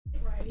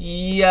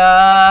Yo,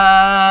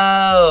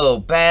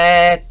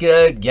 back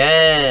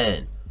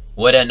again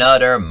with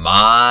another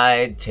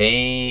My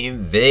Team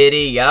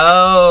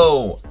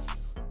video.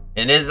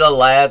 And this is the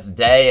last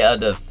day of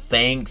the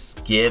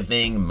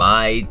Thanksgiving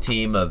My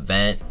Team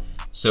event,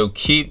 so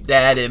keep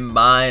that in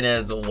mind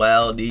as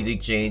well. These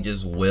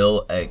exchanges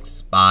will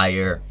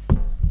expire.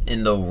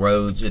 In the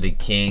road to the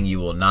king, you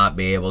will not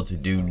be able to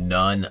do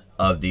none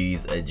of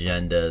these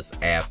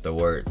agendas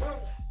afterwards.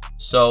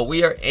 So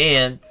we are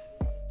in.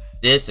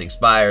 This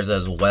expires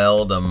as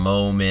well the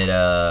moment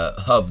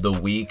of the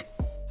week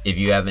if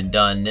you haven't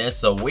done this.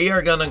 So we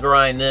are gonna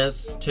grind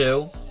this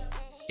too,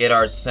 get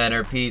our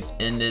centerpiece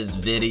in this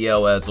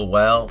video as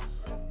well,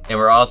 and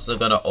we're also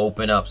gonna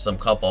open up some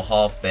couple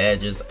Hoff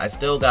badges. I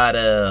still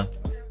gotta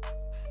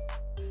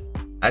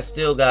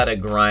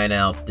grind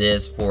out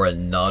this for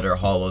another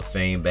Hall of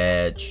Fame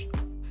badge.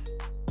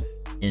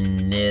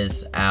 And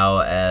this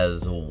out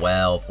as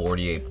well.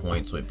 48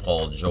 points with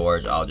Paul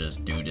George. I'll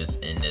just do this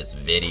in this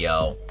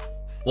video.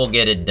 We'll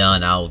get it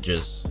done.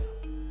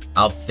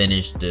 I'll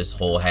finish this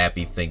whole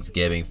Happy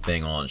Thanksgiving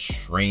thing on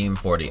stream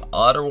for the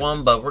other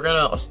one. But we're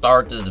gonna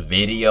start this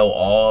video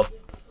off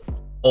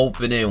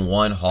opening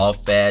one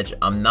Hoff badge.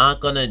 I'm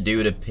not gonna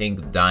do the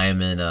pink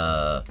diamond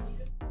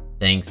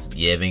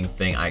Thanksgiving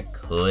thing. I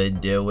could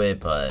do it,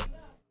 but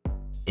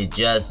it's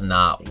just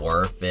not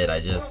worth it.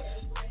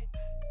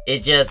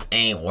 It just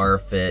ain't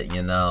worth it,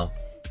 you know.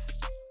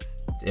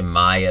 In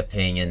my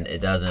opinion, it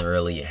doesn't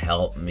really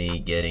help me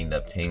getting the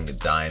pink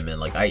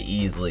diamond. Like, I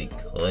easily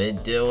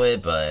could do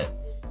it, but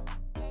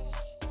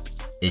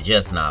it's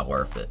just not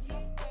worth it.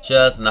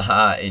 Just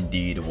not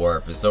indeed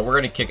worth it. So we're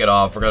gonna kick it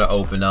off. We're gonna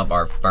open up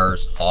our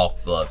first Hall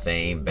of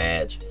Fame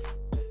badge.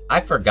 I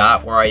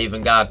forgot where I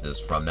even got this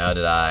from. Now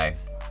that I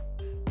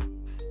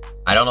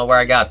don't know where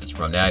I got this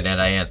from. Now that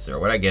I answer,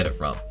 where'd I get it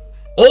from?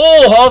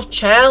 Oh, Hoff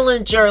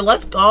Challenger,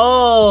 let's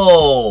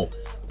go.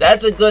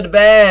 That's a good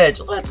badge.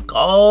 Let's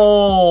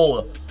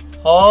go.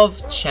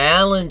 Hoff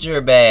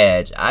Challenger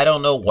badge. I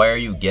don't know where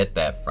you get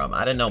that from.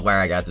 I didn't know where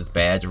I got this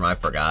badge from. I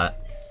forgot.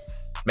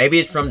 Maybe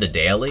it's from the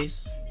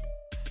dailies.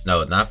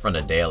 No, it's not from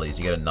the dailies.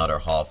 You get another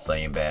Hall of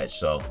Fame badge.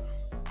 So,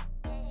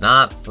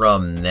 not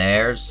from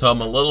there. So, I'm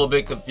a little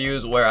bit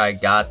confused where I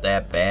got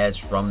that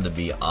badge from, to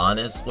be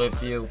honest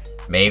with you.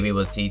 Maybe it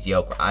was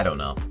TTO. I don't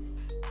know.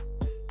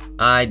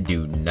 I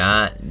do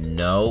not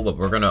know, but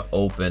we're going to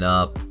open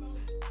up.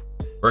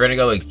 We're going to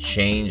go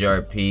exchange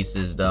our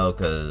pieces, though,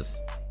 because,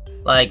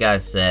 like I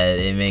said,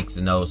 it makes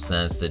no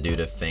sense to do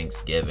the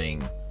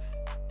Thanksgiving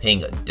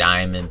pink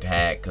diamond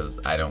pack, because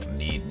I don't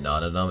need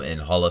none of them.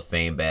 And Hall of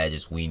Fame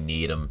badges, we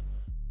need them.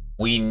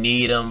 We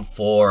need them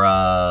for,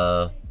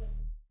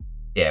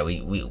 yeah,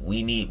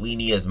 we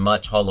need as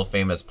much Hall of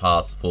Fame as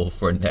possible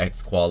for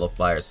next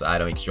qualifier, so I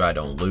don't make sure I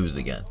don't lose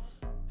again.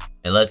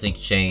 And let's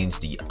exchange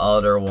the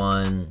other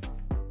one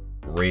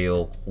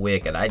real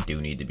quick. And I do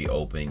need to be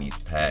opening these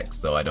packs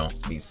so I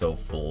don't be so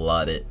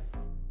flooded.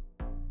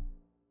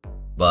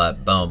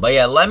 But boom. But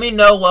yeah, let me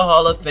know what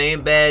Hall of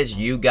Fame badge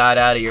you got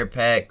out of your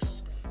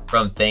packs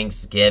from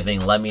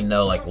Thanksgiving. Let me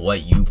know like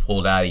what you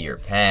pulled out of your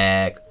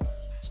pack.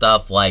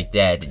 Stuff like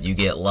that. Did you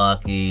get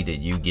lucky?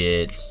 Did you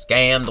get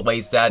scammed?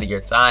 Waste out of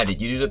your time?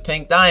 Did you do the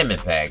pink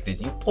diamond pack? Did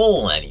you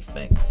pull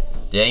anything?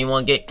 Did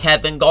anyone get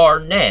Kevin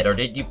Garnett, or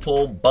did you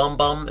pull Bum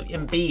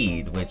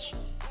Embiid, which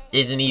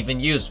isn't even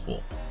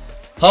useful?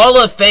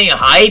 Hall of Fame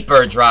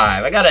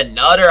Hyperdrive. I got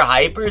another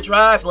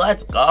Hyperdrive.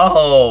 Let's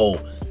go.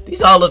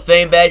 These Hall of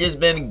Fame badges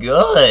been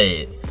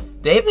good.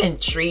 They've been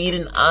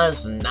treating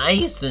us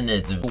nice in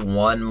this.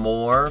 One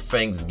more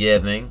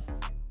Thanksgiving.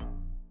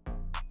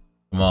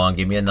 Come on,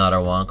 give me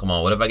another one. Come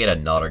on, what if I get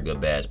another good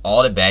badge?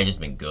 All the badges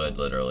been good,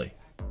 literally.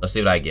 Let's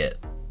see what I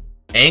get.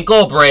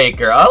 Ankle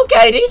breaker.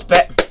 Okay, these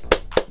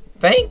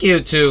thank you,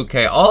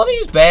 2K. All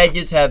these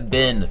badges have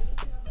been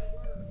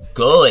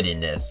good in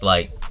this.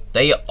 Like,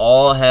 they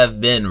all have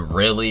been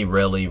really,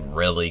 really,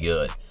 really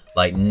good.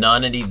 Like,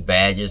 none of these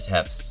badges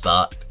have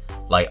sucked.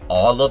 Like,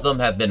 all of them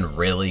have been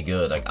really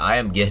good. Like, I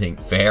am getting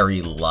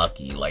very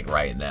lucky, like,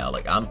 right now.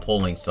 Like, I'm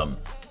pulling some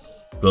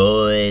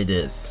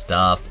good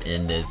stuff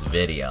in this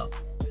video.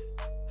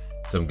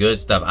 Some good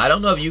stuff. I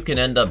don't know if you can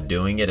end up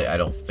doing it. I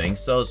don't think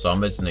so. So,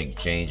 I'm just going to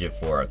exchange it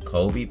for a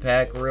Kobe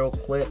pack real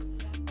quick.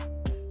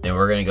 Then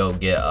we're gonna go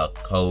get a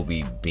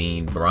Kobe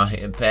Bean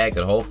Bryant pack,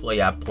 and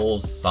hopefully I pull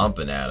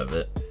something out of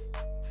it.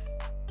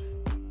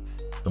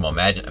 Come on,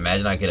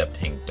 imagine I get a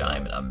pink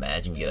diamond.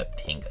 Imagine we get a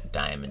pink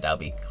diamond. That'll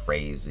be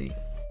crazy.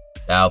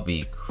 That'll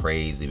be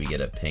crazy. We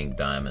get a pink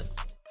diamond.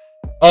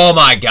 Oh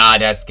my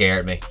god, that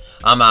scared me.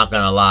 I'm not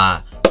gonna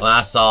lie. When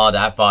I saw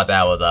that, I thought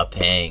that was a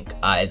pink.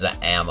 It's an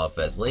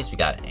amethyst. At least we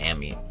got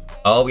Ammy.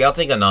 Oh, y'all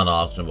take a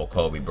non-auctionable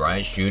Kobe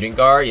Bryant shooting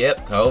guard.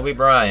 Yep, Kobe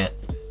Bryant.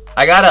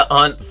 I got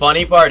a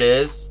funny part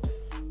is,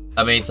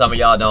 I mean, some of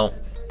y'all don't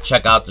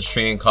check out the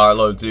stream,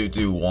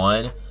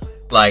 Carlo221.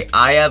 Like,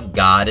 I have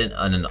gotten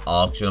an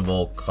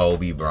auctionable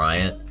Kobe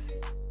Bryant,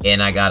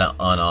 and I got an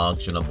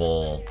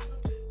unauctionable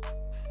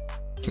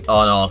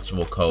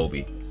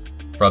Kobe.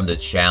 from the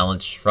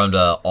challenge, from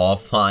the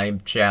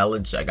offline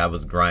challenge. Like I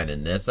was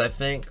grinding this, I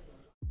think.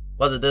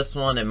 Was it this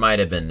one? It might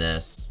have been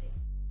this.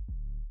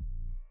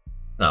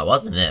 No, it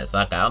wasn't this.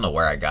 I don't know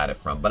where I got it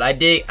from, but I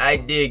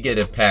did get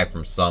a pack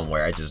from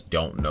somewhere. I just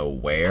don't know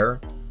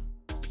where.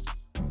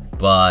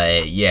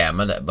 But yeah,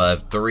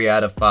 but 3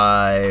 out of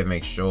 5.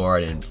 Make sure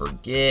I didn't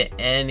forget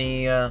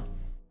any. I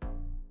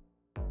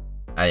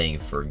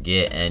didn't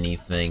forget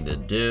anything to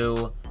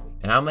do.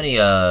 And how many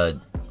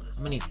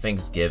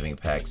Thanksgiving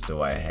packs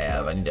do I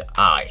have? I need to.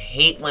 I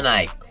hate when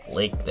I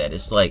click that.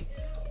 It's like,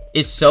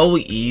 it's so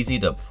easy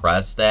to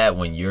press that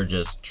when you're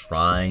just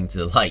trying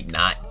to like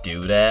not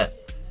do that.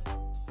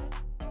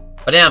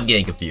 But now I'm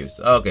getting confused.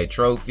 Okay,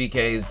 trophy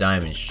case,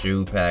 diamond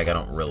shoe pack. I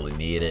don't really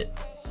need it.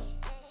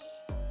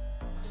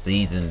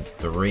 Season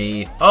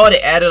 3. Oh,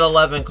 they added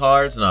 11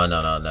 cards? No,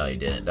 they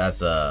didn't.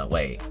 That's,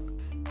 wait.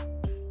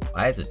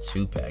 Why is it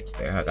 2 packs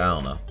there? I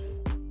don't know.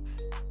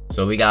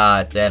 So we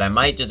got that. I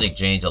might just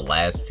exchange the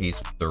last piece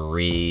for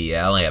 3.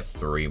 I only have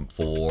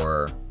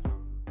 4.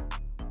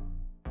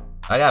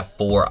 I got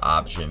 4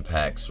 option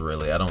packs,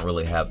 really. I don't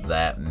really have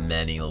that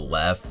many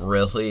left,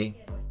 really.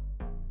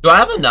 Do I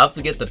have enough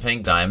to get the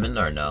pink diamond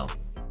or no?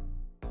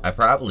 I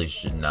probably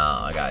should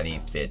not. I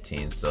need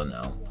 15, so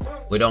no.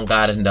 We don't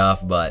got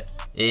enough, but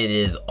it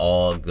is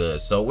all good.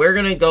 So we're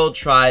gonna go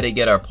try to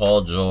get our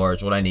Paul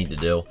George. What I need to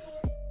do: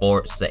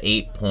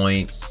 8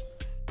 points,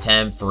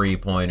 10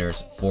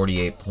 3-pointers,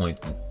 48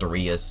 points, and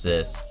 3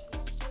 assists.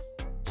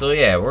 So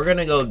yeah, we're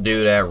gonna go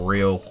do that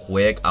real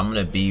quick. I'm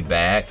gonna be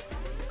back.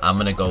 I'm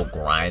gonna go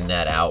grind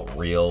that out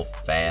real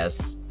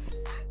fast.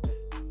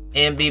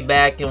 And be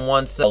back in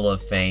one Hall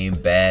of Fame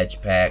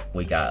badge pack.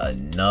 We got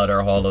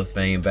another Hall of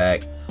Fame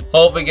back.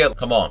 Hopefully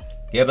come on.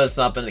 Give us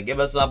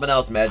something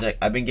else, Magic.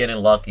 I've been getting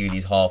lucky with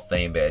these Hall of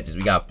Fame badges.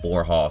 We got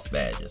 4 Hall of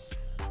badges.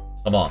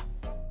 Come on.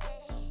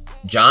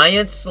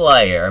 Giant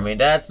Slayer. I mean,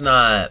 that's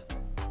not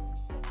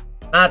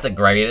the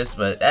greatest,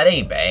 but that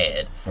ain't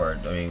bad for,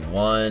 I mean,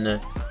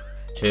 1,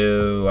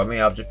 2, how many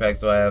object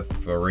packs do I have?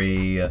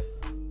 3,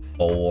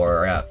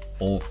 4, I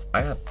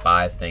got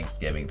 5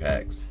 Thanksgiving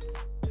packs.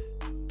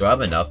 Do I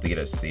have enough to get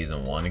a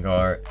Season 1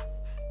 card?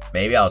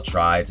 Maybe I'll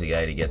try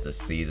to get the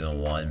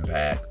Season 1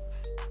 pack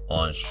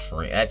on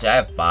stream. Actually, I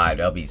have 5.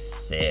 That'll be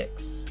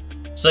 6.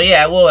 So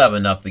yeah, I will have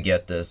enough to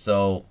get this.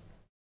 So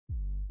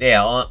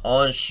yeah,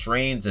 on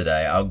stream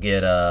today, I'll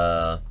get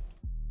the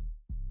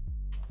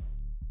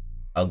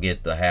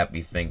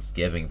Happy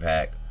Thanksgiving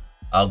pack.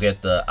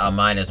 I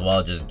might as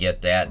well just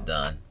get that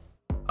done.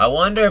 I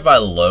wonder if I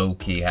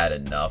low-key had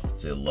enough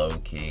to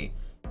low-key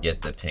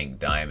get the pink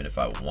diamond if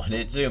I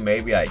wanted to.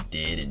 Maybe I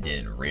did and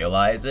didn't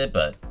realize it,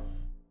 but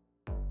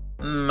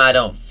I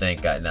don't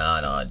think no,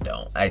 I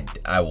don't.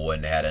 I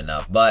wouldn't have had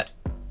enough, but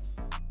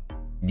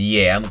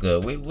yeah, I'm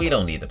good. We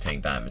don't need the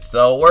pink diamond.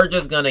 So we're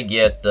just gonna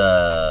get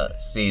the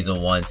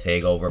Season 1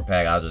 takeover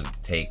pack. I'll just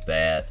take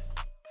that.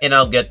 And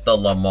I'll get the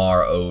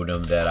Lamar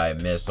Odom that I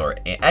missed, or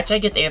actually I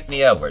get the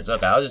Anthony Edwards.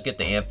 Okay, I'll just get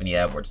the Anthony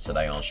Edwards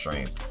today on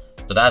stream.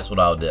 So that's what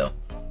I'll do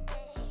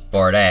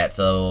for that.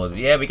 So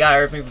yeah, we got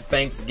everything for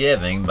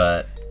Thanksgiving,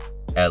 but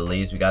at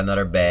least we got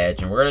another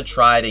badge. And we're gonna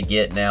try to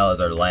get now as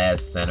our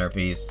last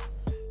centerpiece.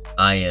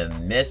 I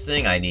am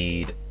missing,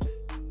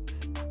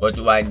 what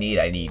do I need?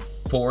 I need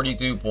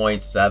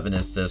 42.7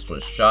 assists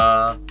with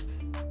Shaw,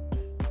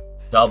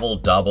 double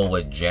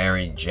with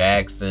Jaren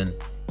Jackson,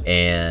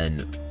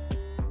 and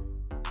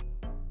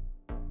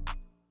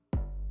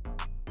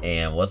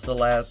what's the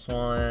last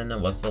one?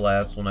 What's the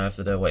last one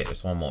after that? Wait,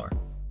 there's one more.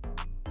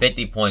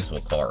 50 points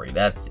with Corey.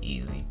 That's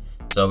easy.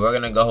 So we're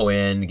going to go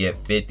in and get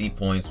 50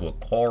 points with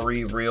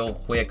Corey real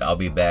quick. I'll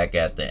be back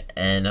at the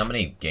end. How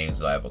many games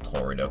do I have with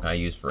Corey, though? Can I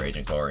use free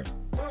agent Corey?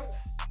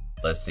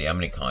 Let's see. How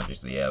many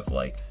contracts do he have?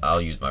 Like, I'll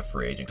use my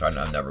free agent card.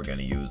 I'm never going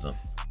to use him.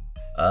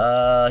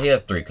 He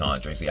has 3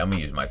 contracts. Yeah, I'm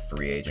going to use my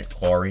free agent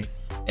Corey.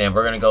 And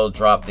we're going to go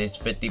drop these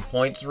 50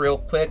 points real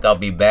quick. I'll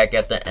be back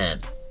at the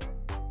end.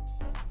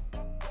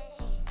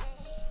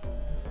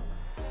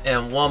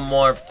 And one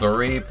more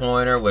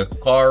 3-pointer with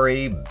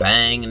Corey.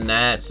 Bang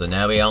that. So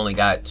now we only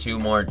got 2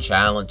 more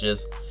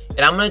challenges.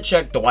 And I'm going to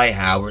check Dwight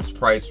Howard's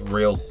price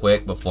real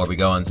quick before we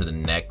go into the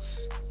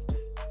next.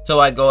 So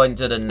I go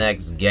into the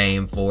next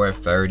game for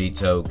 30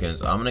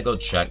 tokens. I'm going to go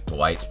check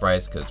Dwight's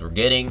price because we're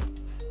getting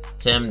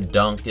Tim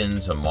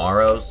Duncan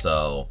tomorrow.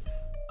 So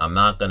I'm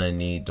not going to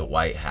need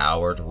Dwight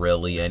Howard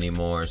really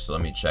anymore. So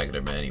let me check if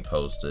there have been any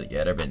posted.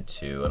 Yeah, there have been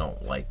 2. I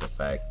don't like the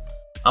fact.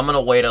 I'm going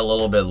to wait a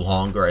little bit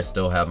longer. I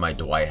still have my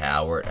Dwight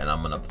Howard, and I'm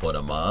going to put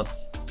him up.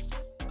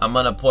 I'm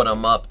going to put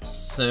him up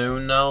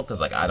soon, though, because,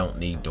 like, I don't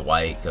need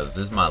Dwight, because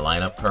this is my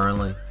lineup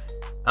currently.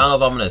 I don't know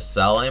if I'm going to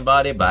sell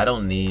anybody, but I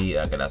don't need...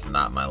 Okay, that's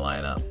not my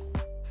lineup.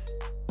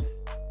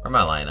 Where's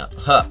my lineup?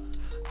 Huh.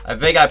 I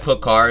think I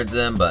put cards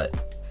in, but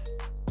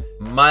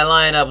my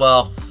lineup,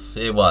 well,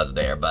 it was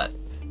there, but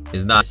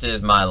it's not. This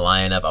is my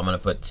lineup. I'm going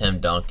to put Tim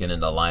Duncan in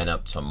the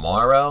lineup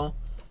tomorrow.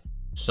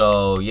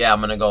 So yeah, I'm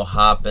gonna go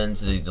hop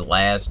into these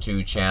last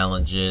 2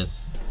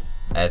 challenges.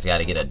 I just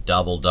gotta get a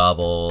double,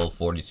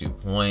 42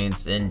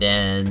 points, and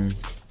then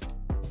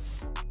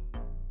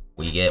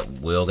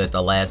we'll get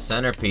the last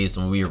centerpiece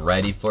when we're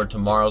ready for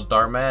tomorrow's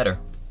Dark Matter.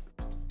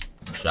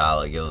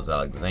 Julius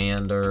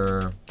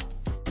Alexander.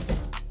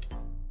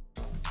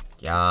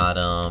 Got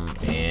him,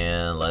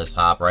 and let's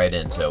hop right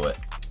into it.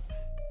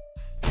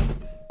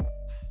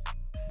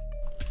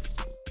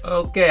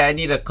 Okay, I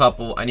need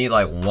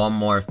like one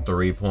more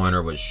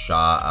 3-pointer with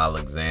Shaw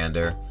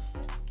Alexander.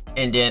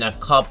 And then a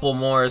couple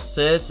more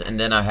assists, and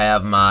then I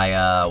have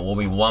my, we'll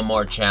be one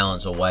more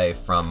challenge away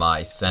from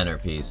my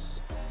centerpiece.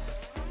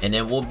 And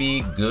then we'll be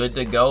good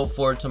to go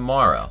for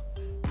tomorrow.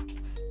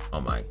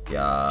 Oh my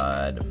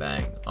god,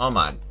 bang. Oh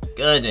my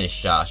goodness,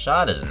 Shaw.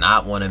 Shaw does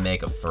not want to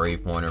make a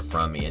 3-pointer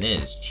from me, and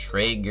it is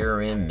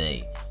triggering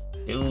me.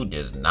 Dude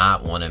does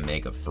not want to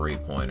make a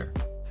 3-pointer.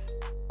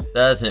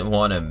 Doesn't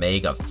want to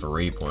make a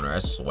 3-pointer, I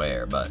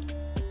swear, but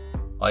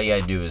all you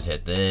gotta do is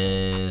hit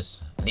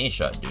this. I need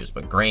shot deuce,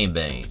 but green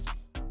bean.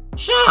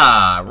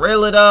 Shaw,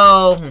 really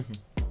though?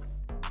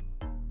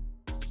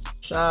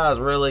 Shaw's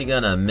really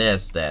gonna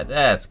miss that.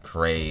 That's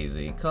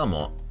crazy. Come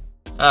on.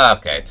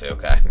 Okay,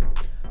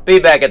 2K. Be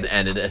back at the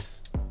end of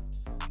this.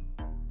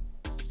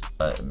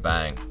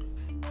 Bang.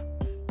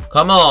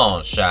 Come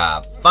on,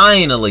 Shaw.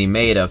 Finally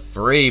made a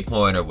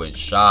 3-pointer with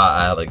Shaw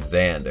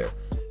Alexander.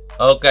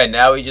 Okay,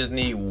 now we just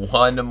need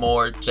one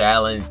more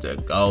challenge to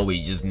go.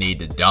 We just need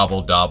to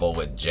double-double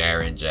with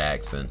Jaren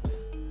Jackson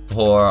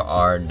for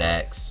our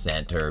next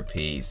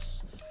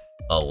centerpiece.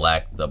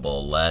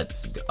 Electable.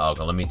 Let's go.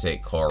 Okay, let me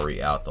take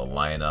Corey out the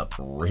lineup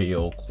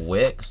real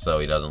quick so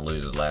he doesn't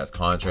lose his last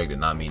contract. Did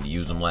not mean to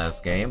use him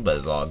last game, but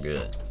it's all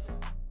good.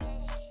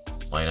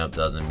 Lineup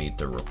doesn't meet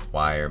the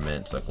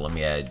requirements. Like, let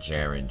me add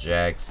Jaren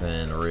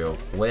Jackson real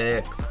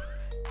quick.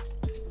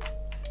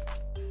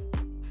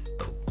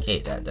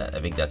 Okay, I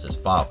think that's his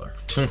father.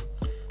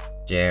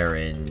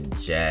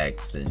 Jaren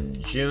Jackson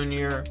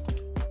Jr.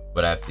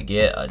 But I have to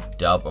get a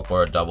double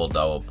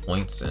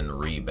points and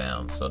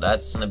rebounds. So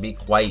that's gonna be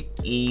quite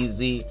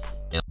easy.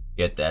 And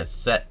get that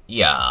set.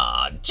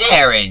 Yeah,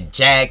 Jaren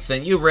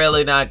Jackson, you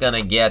really not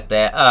gonna get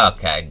that?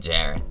 Okay,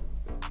 Jaren.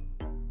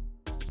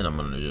 And I'm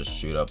gonna just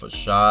shoot up a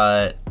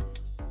shot.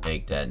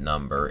 Make that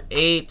number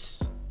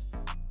 8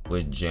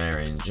 with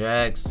Jaren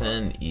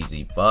Jackson.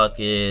 Easy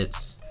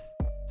buckets.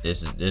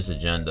 This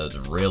agenda is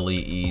really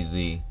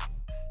easy.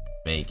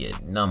 Make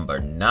it number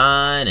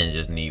 9 and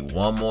just need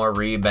one more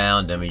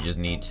rebound. Then we just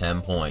need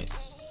 10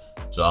 points.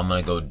 So I'm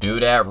gonna go do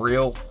that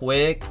real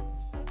quick.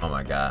 Oh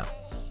my god.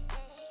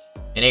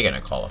 And they're gonna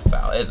call a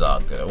foul. It's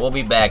all good. We'll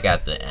be back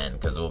at the end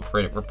because we're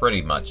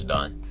pretty much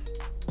done.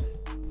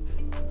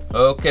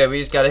 Okay, we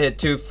just gotta hit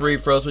 2 free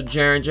throws with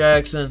Jaren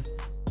Jackson.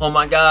 Oh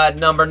my god,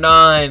 number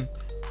 9.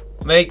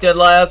 Make that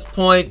last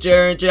point,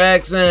 Jaren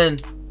Jackson.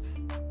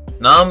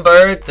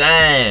 Number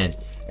 10.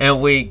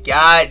 And we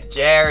got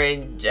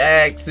Jaren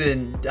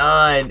Jackson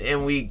done.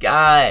 And we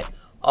got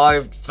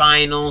our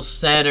final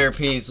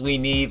centerpiece we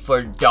need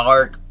for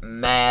Dark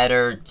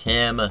Matter,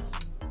 Tim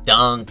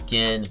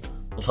Duncan.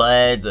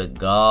 Let's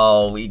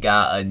go. We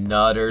got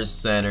another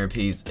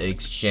centerpiece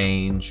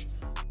exchange.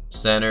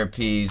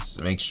 Centerpiece.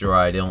 Make sure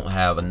I don't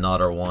have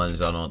another one.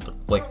 So I don't have to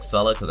quick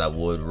sell it because that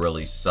would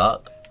really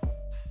suck.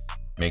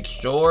 Make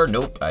sure.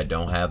 Nope, I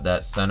don't have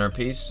that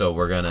centerpiece. So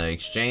we're going to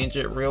exchange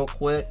it real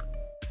quick.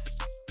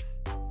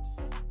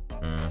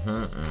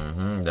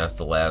 That's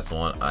the last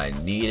one I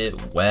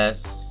needed.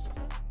 Wes.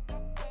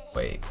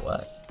 Wait,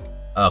 what?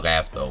 Okay, I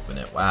have to open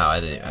it. Wow,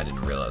 I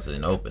didn't realize I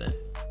didn't open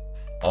it.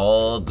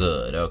 All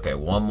good. Okay,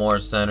 one more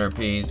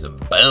centerpiece.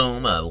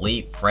 Boom,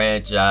 elite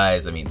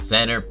franchise.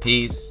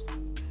 Centerpiece.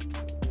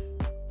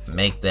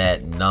 Make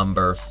that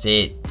number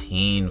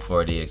 15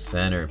 for the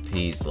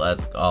centerpiece.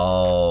 Let's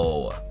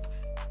go.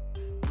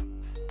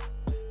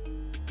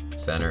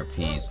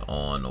 Centerpiece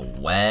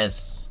on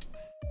Wes.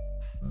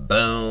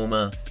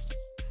 Boom.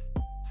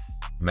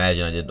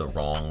 Imagine I did the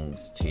wrong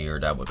tier.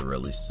 That would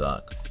really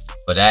suck.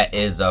 But that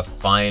is the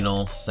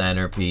final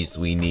centerpiece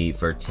we need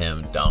for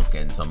Tim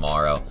Duncan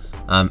tomorrow.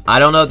 I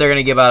don't know if they're going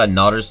to give out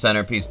another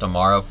centerpiece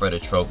tomorrow for the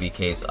trophy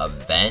case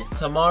event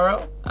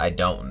tomorrow. I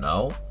don't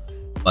know.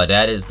 But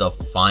that is the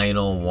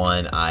final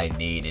one I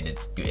need. And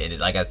it's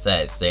like I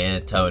said, San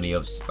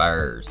Antonio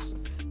Spurs.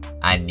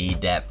 I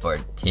need that for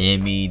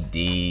Timmy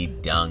D.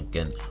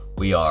 Duncan.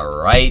 We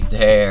are right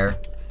there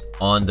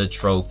on the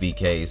trophy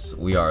case.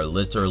 We are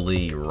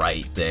literally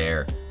right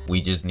there.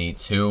 We just need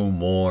 2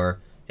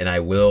 more. And I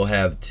will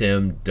have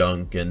Tim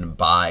Duncan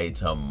by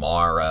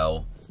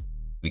tomorrow.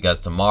 Because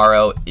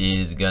tomorrow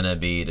is going to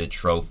be the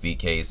trophy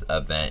case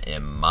event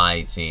in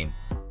my team.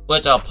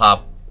 Which I'll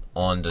pop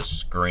on the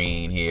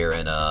screen here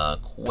in a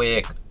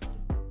quick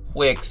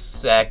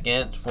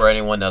second. For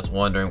anyone that's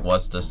wondering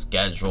what's the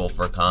schedule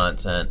for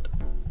content.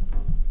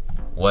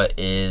 What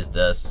is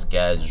the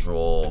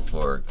schedule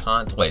for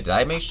content? Wait, did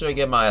I make sure I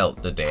get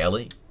the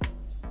daily?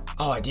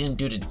 Oh, I didn't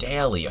do the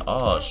daily.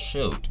 Oh,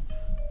 shoot.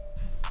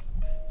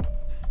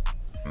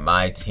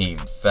 My Team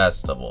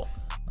Festival.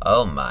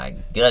 Oh my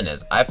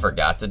goodness, I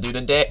forgot to do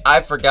the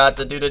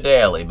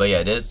daily. But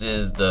yeah, this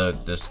is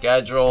the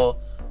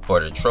schedule for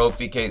the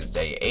trophy case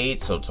day 8.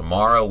 So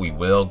tomorrow we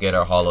will get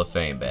our Hall of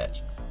Fame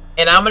badge.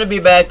 And I'm going to be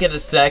back in a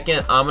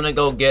second. I'm going to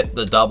go get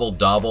the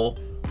double-double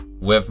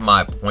with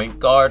my point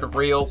guard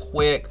real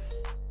quick.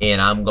 And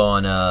we're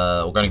going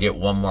to get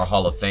one more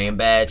Hall of Fame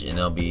badge. And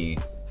it'll be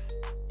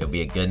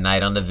a good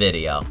night on the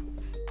video.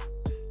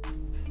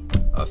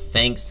 A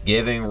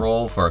Thanksgiving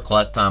roll for a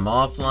clutch time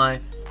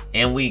offline.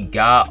 And we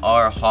got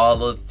our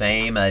Hall of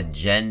Fame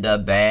agenda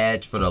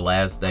badge for the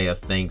last day of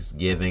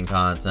Thanksgiving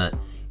content.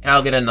 And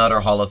I'll get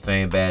another Hall of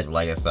Fame badge.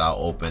 Like I said, I'll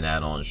open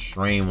that on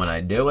stream when I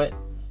do it.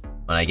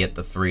 When I get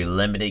the 3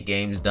 limited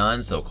games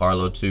done. So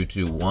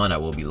Carlo221, I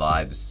will be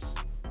live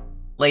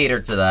later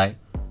today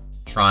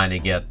trying to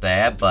get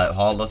that. But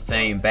Hall of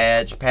Fame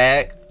badge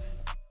pack.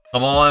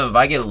 Come on, if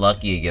I get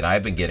lucky again,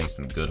 I've been getting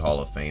some good Hall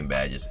of Fame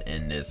badges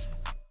in this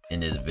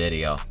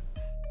video.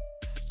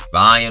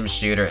 Volume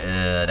shooter,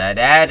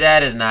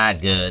 that is not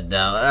good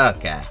though.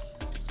 Okay.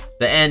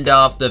 To end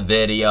off the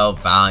video,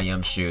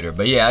 volume shooter.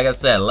 But yeah, like I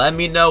said, let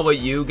me know what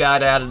you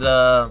got out of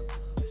the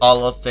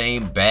Hall of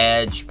Fame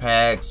badge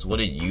packs. What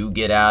did you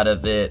get out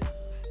of it?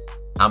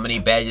 How many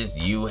badges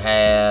do you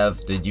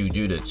have? Did you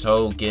do the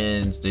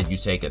tokens? Did you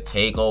take a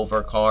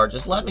takeover card?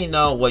 Just let me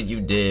know what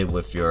you did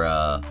with your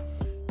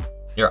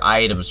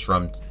items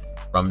from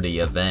the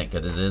event,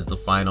 because this is the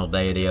final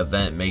day of the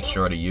event. Make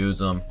sure to use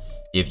them.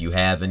 If you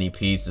have any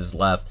pieces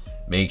left,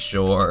 make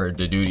sure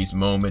to do these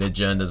moment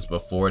agendas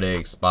before they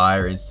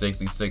expire in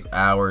 66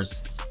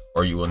 hours,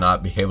 or you will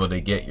not be able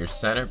to get your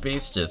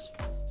centerpiece. Just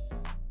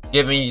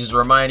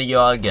reminding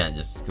y'all again,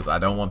 just because I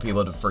don't want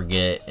people to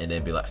forget and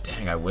then be like,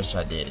 dang, I wish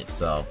I did it.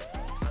 So,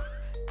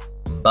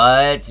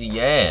 but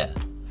yeah,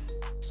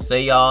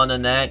 see y'all in the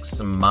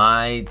next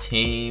My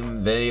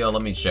Team video.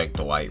 Let me check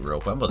Dwight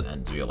real quick. I'm about to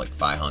end the video like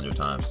 500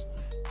 times.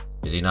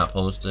 Is he not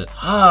posted?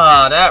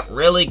 Ah, that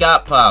really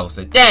got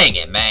posted. Dang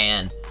it,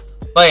 man.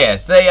 But yeah,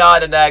 see y'all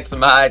in the next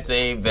My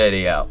Team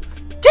video.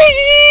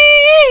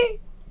 Kee!